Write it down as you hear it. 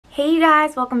Hey you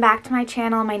guys, welcome back to my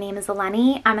channel. My name is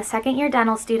Eleni. I'm a second year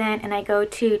dental student and I go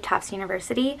to Tufts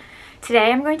University.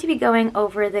 Today I'm going to be going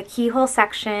over the Keyhole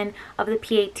section of the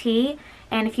PAT,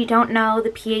 and if you don't know, the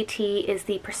PAT is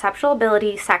the Perceptual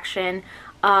Ability section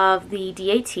of the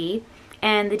DAT,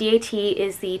 and the DAT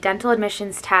is the dental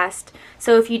admissions test.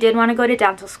 So if you did want to go to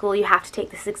dental school, you have to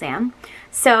take this exam.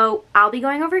 So I'll be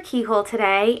going over Keyhole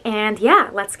today, and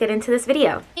yeah, let's get into this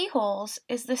video. Keyholes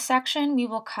is the section we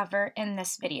will cover in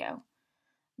this video.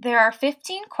 There are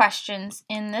 15 questions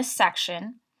in this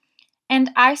section, and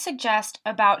I suggest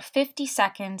about 50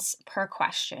 seconds per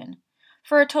question,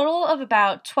 for a total of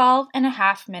about 12 and a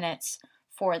half minutes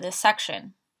for this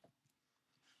section.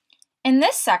 In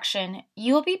this section,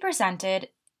 you will be presented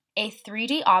a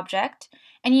 3D object,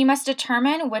 and you must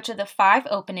determine which of the 5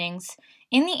 openings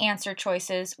in the answer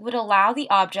choices would allow the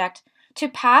object to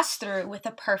pass through with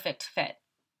a perfect fit.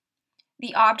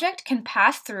 The object can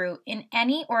pass through in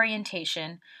any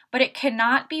orientation, but it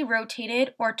cannot be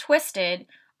rotated or twisted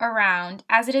around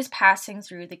as it is passing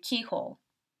through the keyhole.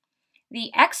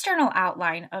 The external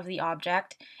outline of the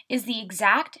object is the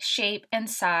exact shape and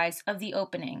size of the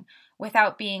opening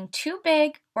without being too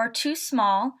big or too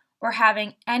small or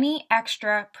having any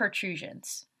extra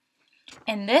protrusions.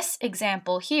 In this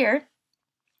example here,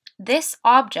 this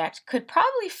object could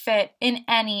probably fit in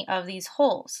any of these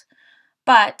holes,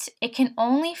 but it can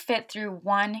only fit through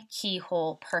one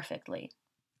keyhole perfectly.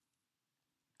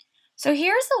 So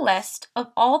here's a list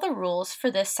of all the rules for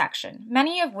this section,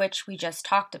 many of which we just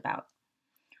talked about.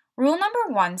 Rule number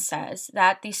 1 says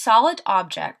that the solid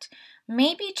object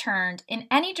may be turned in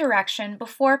any direction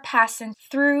before passing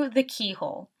through the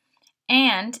keyhole,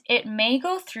 and it may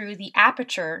go through the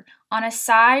aperture on a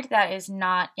side that is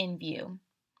not in view.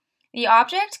 The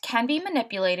object can be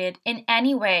manipulated in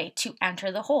any way to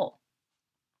enter the hole.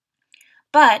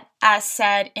 But, as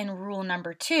said in rule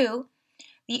number 2,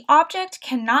 the object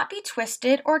cannot be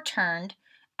twisted or turned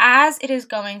as it is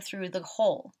going through the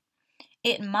hole.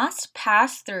 It must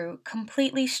pass through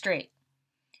completely straight.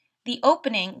 The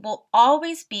opening will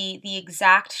always be the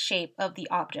exact shape of the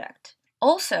object.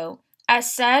 Also,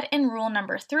 as said in rule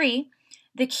number 3,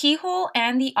 the keyhole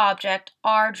and the object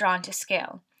are drawn to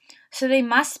scale, so they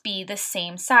must be the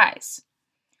same size.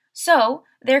 So,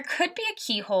 there could be a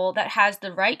keyhole that has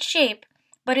the right shape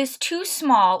but is too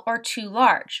small or too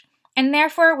large, and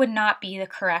therefore would not be the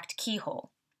correct keyhole.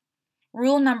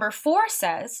 Rule number 4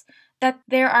 says that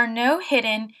there are no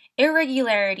hidden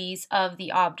irregularities of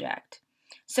the object,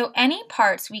 so any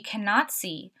parts we cannot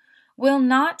see will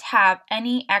not have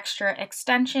any extra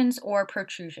extensions or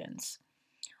protrusions.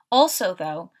 Also,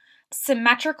 though,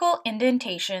 symmetrical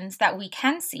indentations that we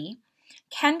can see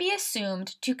can be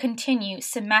assumed to continue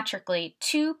symmetrically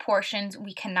to portions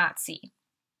we cannot see.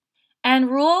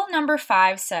 And rule number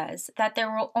 5 says that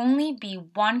there will only be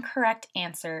one correct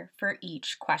answer for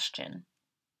each question.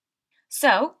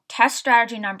 So, test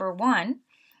strategy number 1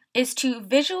 is to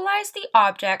visualize the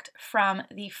object from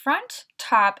the front,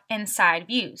 top, and side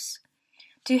views.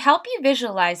 To help you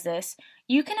visualize this,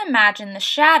 you can imagine the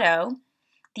shadow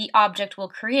the object will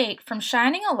create from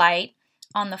shining a light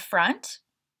on the front,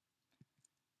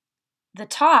 the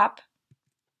top,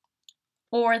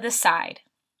 or the side.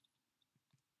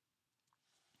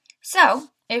 So,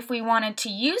 if we wanted to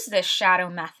use this shadow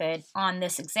method on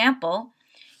this example,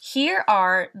 here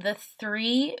are the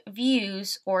 3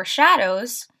 views or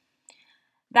shadows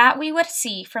that we would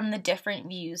see from the different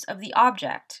views of the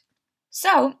object.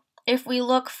 So, if we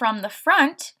look from the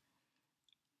front,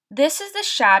 this is the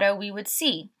shadow we would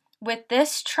see, with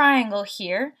this triangle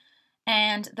here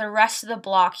and the rest of the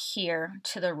block here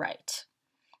to the right.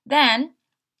 Then,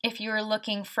 if you were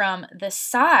looking from the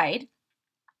side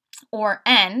or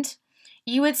end,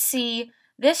 you would see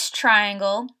this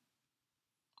triangle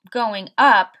going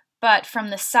up, but from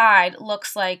the side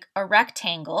looks like a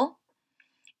rectangle,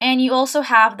 and you also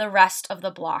have the rest of the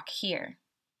block here.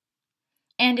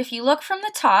 And if you look from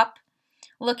the top,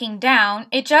 looking down,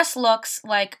 it just looks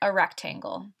like a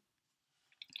rectangle.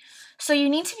 So you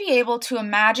need to be able to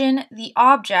imagine the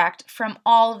object from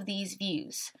all of these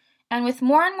views, and with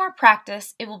more and more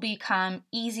practice, it will become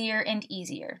easier and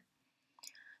easier.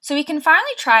 So we can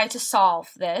finally try to solve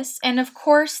this, and of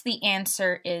course the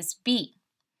answer is B.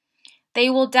 They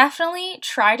will definitely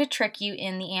try to trick you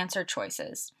in the answer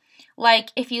choices. Like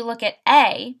if you look at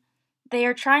A, they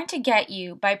are trying to get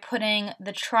you by putting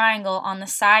the triangle on the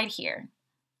side here.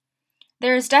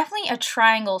 There is definitely a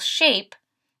triangle shape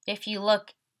if you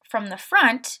look from the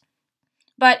front,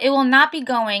 but it will not be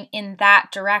going in that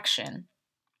direction,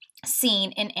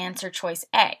 seen in answer choice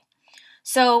A.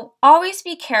 So always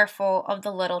be careful of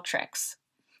the little tricks.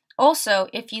 Also,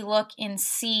 if you look in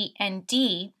C and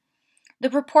D, the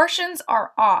proportions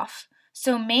are off,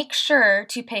 so make sure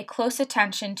to pay close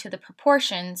attention to the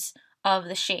proportions of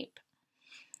the shape.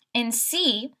 In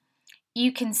C,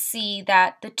 you can see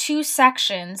that the two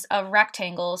sections of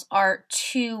rectangles are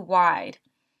too wide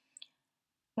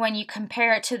when you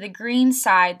compare it to the green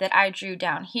side that I drew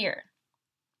down here.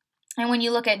 And when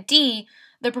you look at D,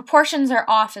 the proportions are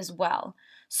off as well.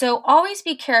 So always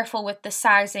be careful with the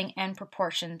sizing and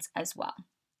proportions as well.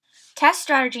 Test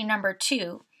strategy number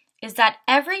 2 is that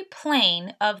every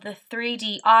plane of the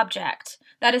 3D object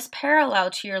that is parallel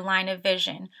to your line of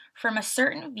vision from a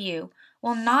certain view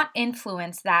will not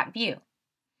influence that view.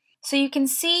 So you can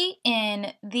see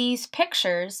in these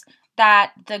pictures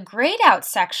that the grayed out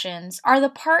sections are the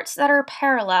parts that are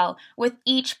parallel with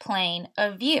each plane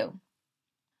of view.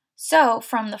 So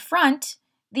from the front,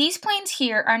 these planes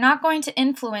here are not going to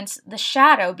influence the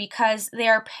shadow because they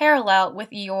are parallel with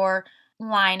your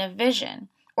line of vision,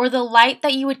 or the light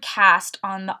that you would cast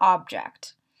on the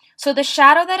object. So the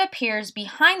shadow that appears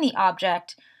behind the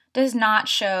object does not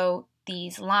show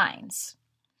these lines.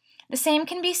 The same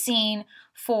can be seen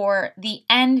for the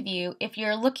end view. If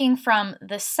you're looking from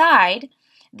the side,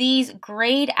 these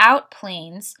grayed out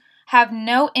planes have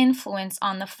no influence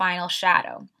on the final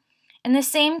shadow. And the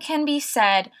same can be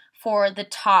said for the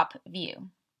top view.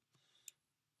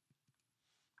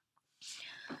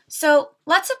 So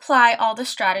let's apply all the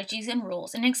strategies and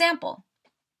rules in an example.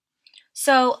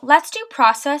 So let's do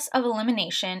process of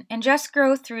elimination and just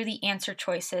go through the answer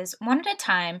choices one at a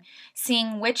time,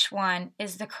 seeing which one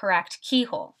is the correct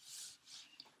keyhole.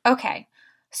 Okay,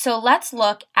 so let's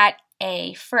look at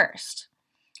A first.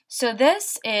 So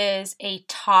this is a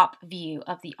top view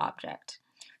of the object.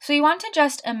 So you want to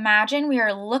just imagine we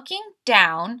are looking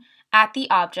down at the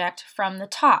object from the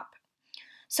top.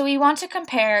 So we want to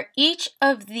compare each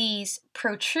of these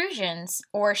protrusions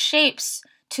or shapes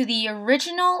to the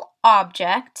original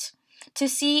object to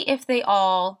see if they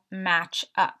all match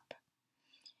up.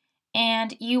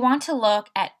 And you want to look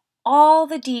at all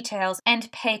the details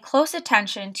and pay close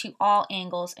attention to all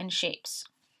angles and shapes.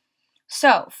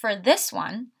 So for this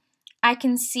one, I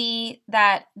can see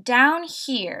that down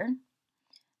here,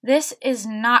 this is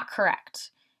not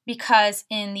correct because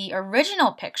in the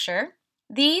original picture,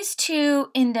 these two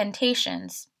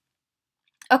indentations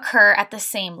occur at the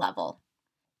same level.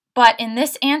 But in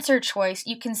this answer choice,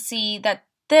 you can see that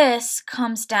this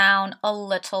comes down a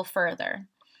little further.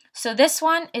 So this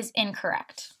one is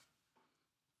incorrect.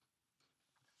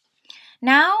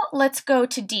 Now let's go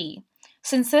to D,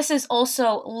 since this is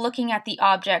also looking at the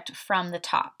object from the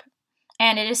top,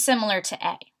 and it is similar to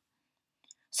A.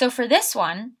 So for this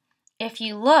one, if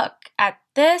you look at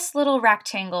this little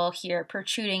rectangle here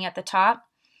protruding at the top,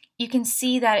 you can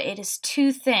see that it is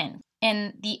too thin,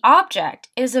 and the object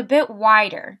is a bit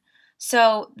wider.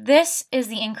 So this is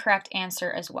the incorrect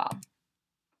answer as well.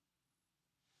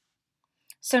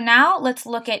 So now let's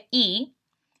look at E,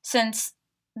 since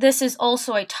this is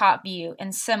also a top view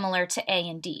and similar to A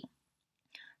and D.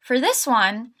 For this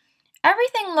one,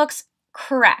 everything looks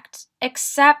correct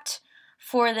except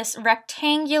for this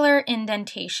rectangular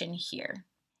indentation here.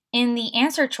 In the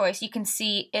answer choice, you can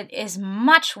see it is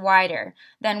much wider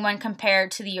than when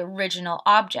compared to the original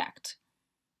object.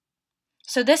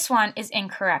 So this one is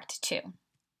incorrect too.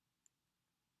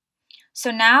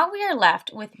 So now we are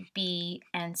left with B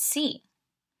and C.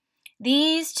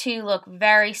 These two look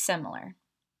very similar.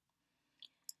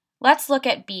 Let's look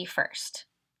at B first.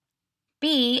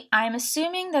 B, I'm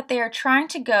assuming that they are trying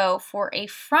to go for a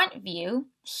front view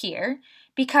here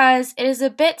because it is a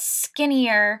bit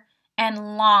skinnier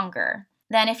and longer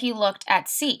than if you looked at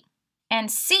C.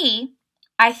 And C,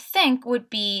 I think,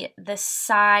 would be the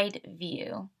side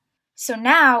view. So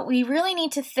now we really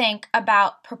need to think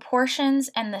about proportions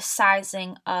and the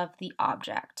sizing of the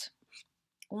object.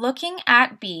 Looking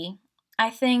at B, I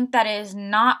think that it is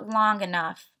not long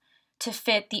enough to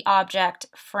fit the object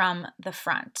from the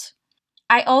front.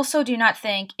 I also do not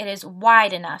think it is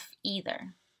wide enough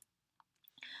either.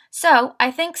 So I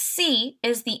think C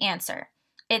is the answer.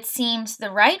 It seems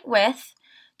the right width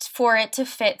for it to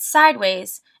fit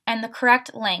sideways and the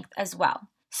correct length as well.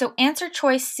 So answer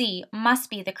choice C must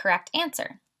be the correct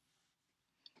answer.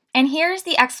 And here's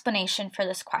the explanation for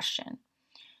this question.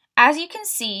 As you can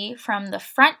see from the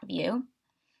front view,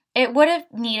 it would have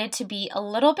needed to be a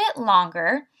little bit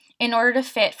longer in order to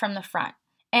fit from the front.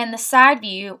 And the side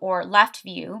view or left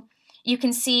view, you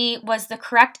can see was the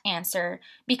correct answer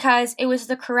because it was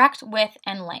the correct width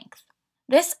and length.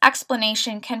 This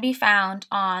explanation can be found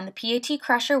on the PAT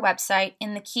Crusher website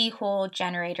in the Keyhole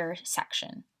Generator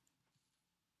section.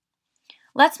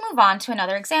 Let's move on to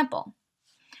another example.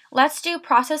 Let's do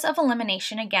process of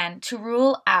elimination again to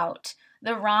rule out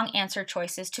the wrong answer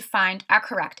choices to find our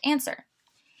correct answer.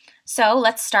 So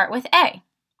let's start with A.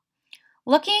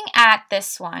 Looking at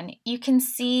this one, you can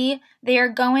see they are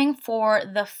going for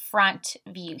the front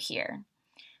view here.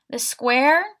 The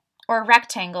square or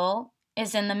rectangle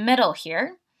is in the middle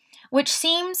here, which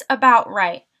seems about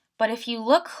right, but if you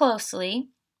look closely,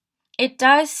 it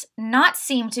does not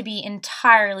seem to be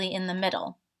entirely in the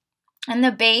middle, and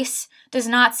the base does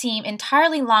not seem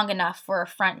entirely long enough for a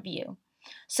front view.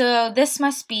 So this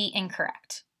must be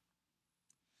incorrect.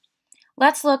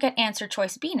 Let's look at answer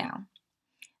choice B now.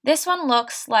 This one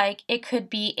looks like it could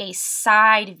be a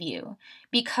side view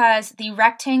because the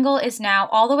rectangle is now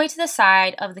all the way to the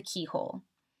side of the keyhole.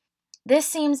 This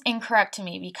seems incorrect to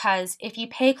me because if you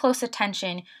pay close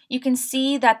attention, you can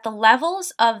see that the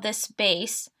levels of this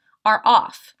base are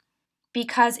off.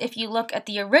 Because if you look at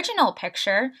the original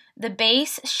picture, the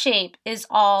base shape is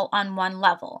all on one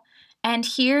level. And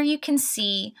here you can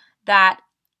see that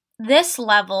this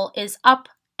level is up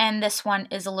and this one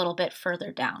is a little bit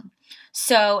further down.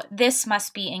 So this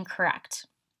must be incorrect.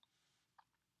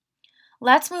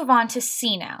 Let's move on to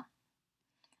C now.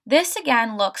 This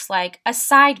again looks like a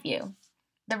side view.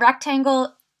 The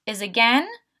rectangle is again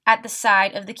at the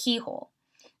side of the keyhole,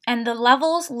 and the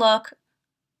levels look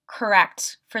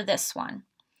correct for this one.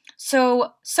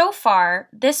 So far,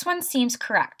 this one seems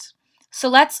correct. So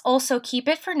let's also keep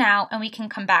it for now and we can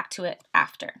come back to it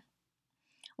after.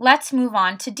 Let's move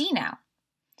on to D now.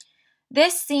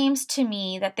 This seems to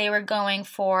me that they were going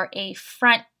for a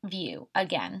front view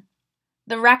again.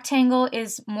 The rectangle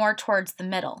is more towards the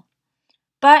middle.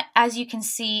 But as you can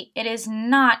see, it is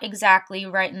not exactly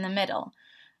right in the middle.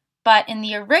 But in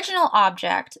the original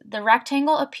object, the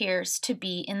rectangle appears to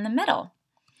be in the middle.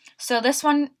 So this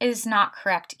one is not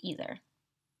correct either.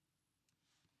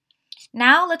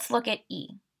 Now let's look at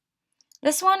E.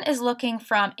 This one is looking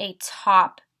from a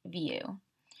top view.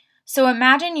 So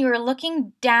imagine you are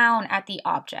looking down at the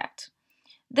object.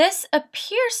 This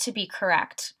appears to be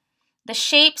correct. The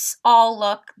shapes all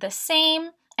look the same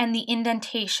and the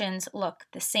indentations look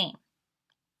the same.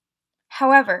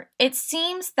 However, it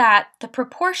seems that the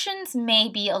proportions may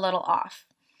be a little off.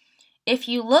 If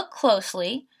you look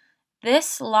closely,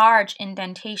 this large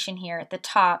indentation here at the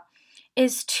top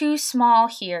is too small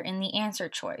here in the answer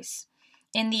choice.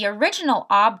 In the original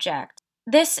object,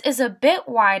 this is a bit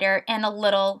wider and a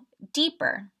little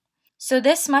deeper. So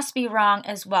this must be wrong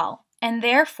as well, and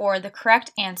therefore the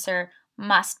correct answer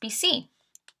must be C.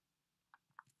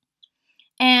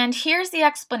 And here's the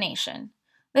explanation.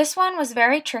 This one was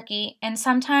very tricky, and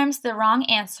sometimes the wrong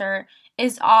answer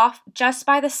is off just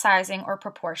by the sizing or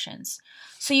proportions.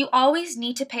 So you always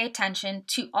need to pay attention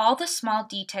to all the small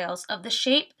details of the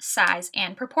shape, size,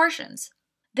 and proportions.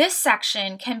 This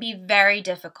section can be very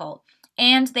difficult,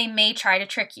 and they may try to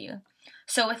trick you.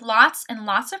 So with lots and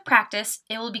lots of practice,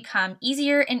 it will become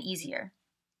easier and easier.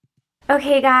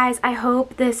 Okay guys, I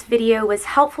hope this video was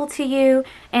helpful to you,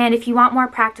 and if you want more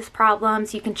practice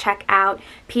problems, you can check out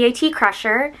PAT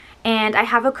Crusher, and I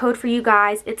have a code for you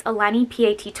guys. It's Eleni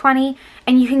PAT20,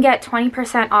 and you can get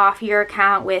 20% off your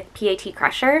account with PAT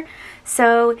Crusher.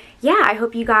 So yeah, I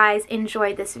hope you guys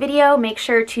enjoyed this video. Make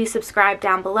sure to subscribe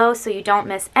down below so you don't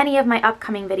miss any of my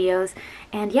upcoming videos.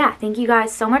 And yeah, thank you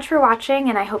guys so much for watching,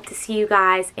 and I hope to see you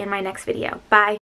guys in my next video. Bye!